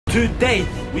Today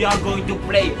we are going to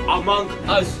play Among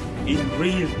Us in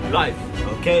real life.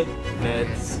 Okay,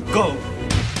 let's go.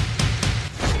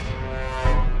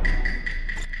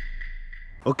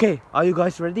 Okay, are you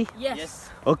guys ready? Yes.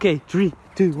 Okay, 3,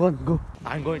 2, 1, go.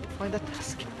 I'm going to find the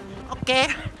task. Okay,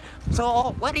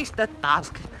 so what is the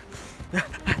task?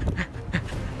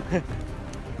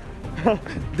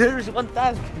 There is one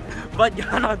task, but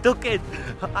Yana took it.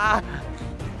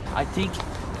 I think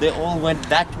they all went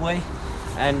that way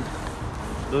and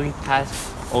doing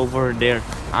tasks over there.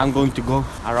 I'm going to go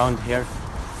around here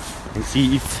and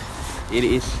see if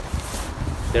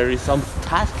there is some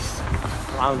tasks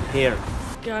around here.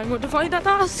 Okay, I'm going to find the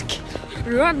task.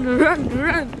 Run, run,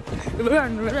 run,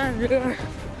 run, run, run.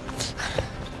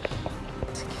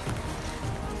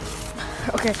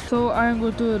 Okay, so I'm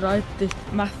going to write the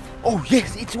math. Oh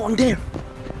yes, it's one there.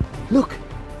 Look.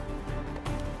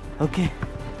 Okay,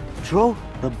 throw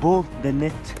the ball the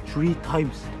net 3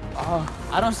 times.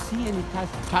 I don't see any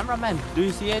tasks. Cameraman, do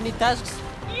you see any tasks?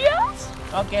 Yes.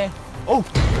 Okay. Oh,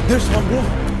 there's one more.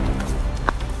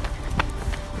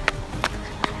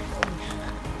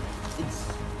 It's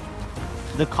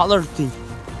the color thing.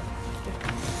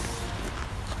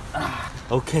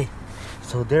 Okay,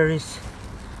 so there is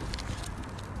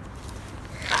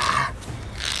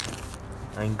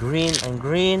and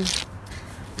green,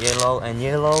 yellow and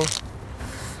yellow,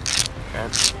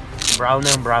 and brown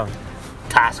and brown.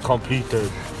 Task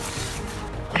completed.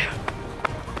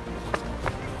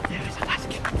 There is a task.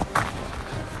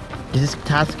 This is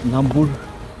task number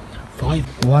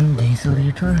 5. 1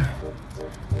 deciliter.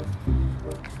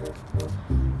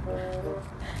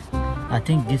 I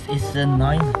think this is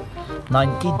 90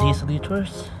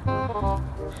 deciliters.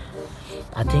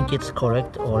 I think it's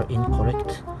correct or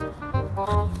incorrect.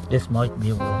 This might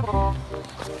be wrong.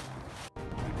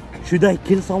 Should I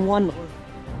kill someone?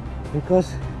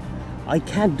 Because I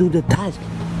can't do the task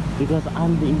because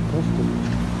I'm the imposter.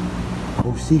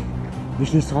 Oh, see,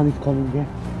 Vishnu-san is coming there.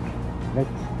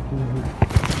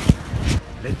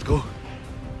 Let's go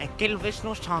and kill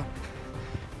Vishnu-san.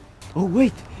 Oh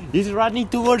wait, he's running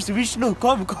towards Vishnu.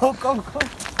 Come.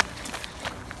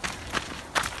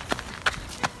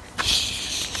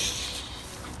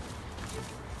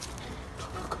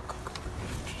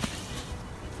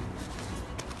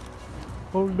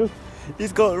 Oh look,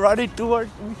 he's running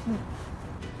towards Vishnu.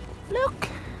 Look,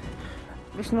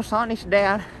 Vishnu-san is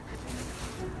there.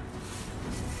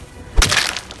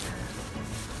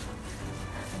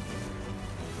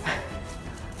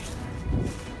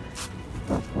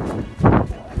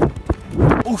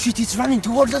 Oh shit, he's running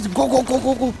towards us. Go. Go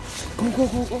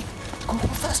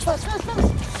fast.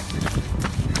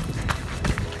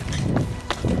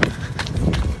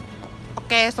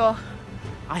 Okay, so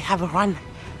I have run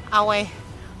away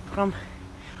from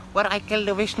where I killed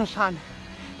the Vishnu-san,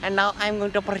 and now I'm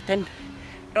going to pretend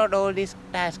to do this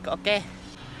task. Okay,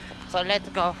 so let's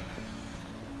go.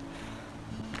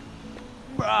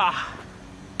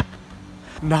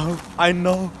 Now I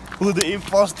know who the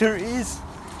imposter is.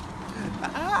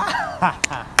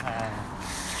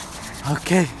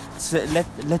 Okay, so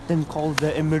let them call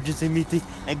the emergency meeting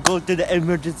and go to the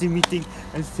emergency meeting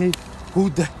and say who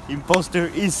the imposter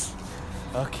is.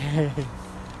 Okay,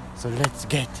 so let's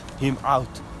get him out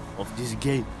of this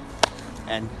game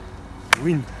and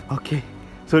win. Okay,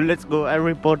 so let's go and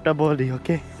report the body.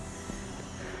 Okay,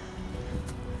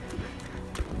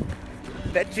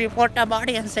 Let's report the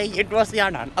body and say it was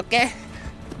Yanan. Okay.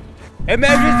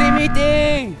 emergency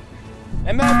meeting.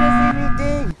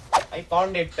 I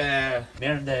found it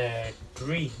near the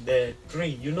tree.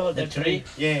 You know The tree?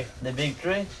 Yeah, The big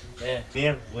tree? yeah.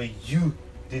 There where you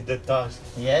did the task.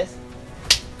 Yes.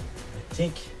 I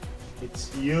think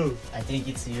it's you. I think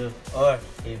it's you or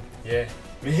him. Yeah,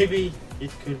 maybe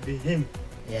it could be him.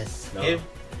 Yes. No. Him,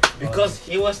 because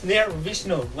he was near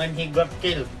Vishnu when he got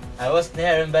killed. I was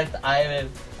there, but I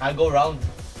go round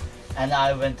and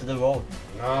I went to the road.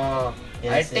 No,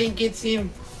 Yes, I think it's him.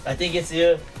 I think it's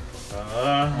you.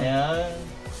 Yeah.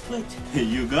 But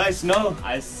you guys know,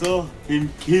 I saw him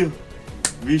kill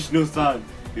Vishnu-san.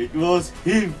 It was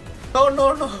him.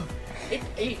 No.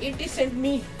 It isn't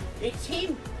me. It's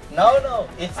him. No,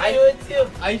 it's you.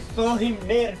 I saw him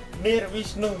near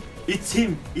Vishnu. It's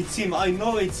him. I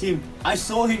know it's him. I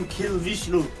saw him kill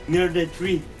Vishnu near the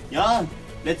tree. Yeah,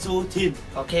 let's vote him.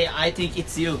 Okay, I think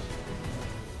it's you.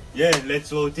 Yeah,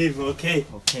 let's vote him. Okay.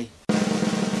 Okay.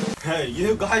 Hey,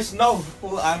 you guys know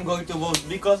who I'm going to vote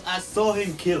because I saw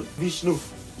him kill Vishnu,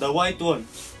 the white one.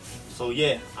 So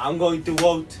yeah, I'm going to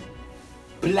vote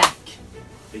black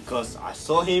because I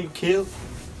saw him kill,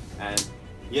 and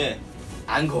yeah,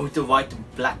 I'm going to white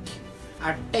black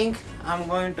I think I'm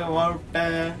going to vote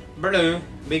blue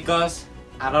because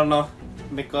I don't know,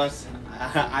 because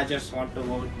I just want to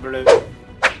vote blue.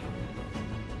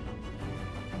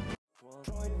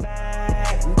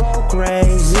 Go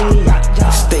crazy.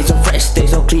 Stay so fresh, stay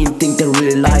so clean, think they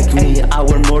really like me. I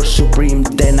were more supreme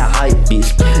than a hype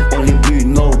beast. Only blue,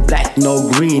 no black,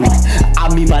 no green. I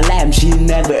mean my lamb, she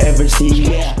never ever see.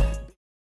 Yeah.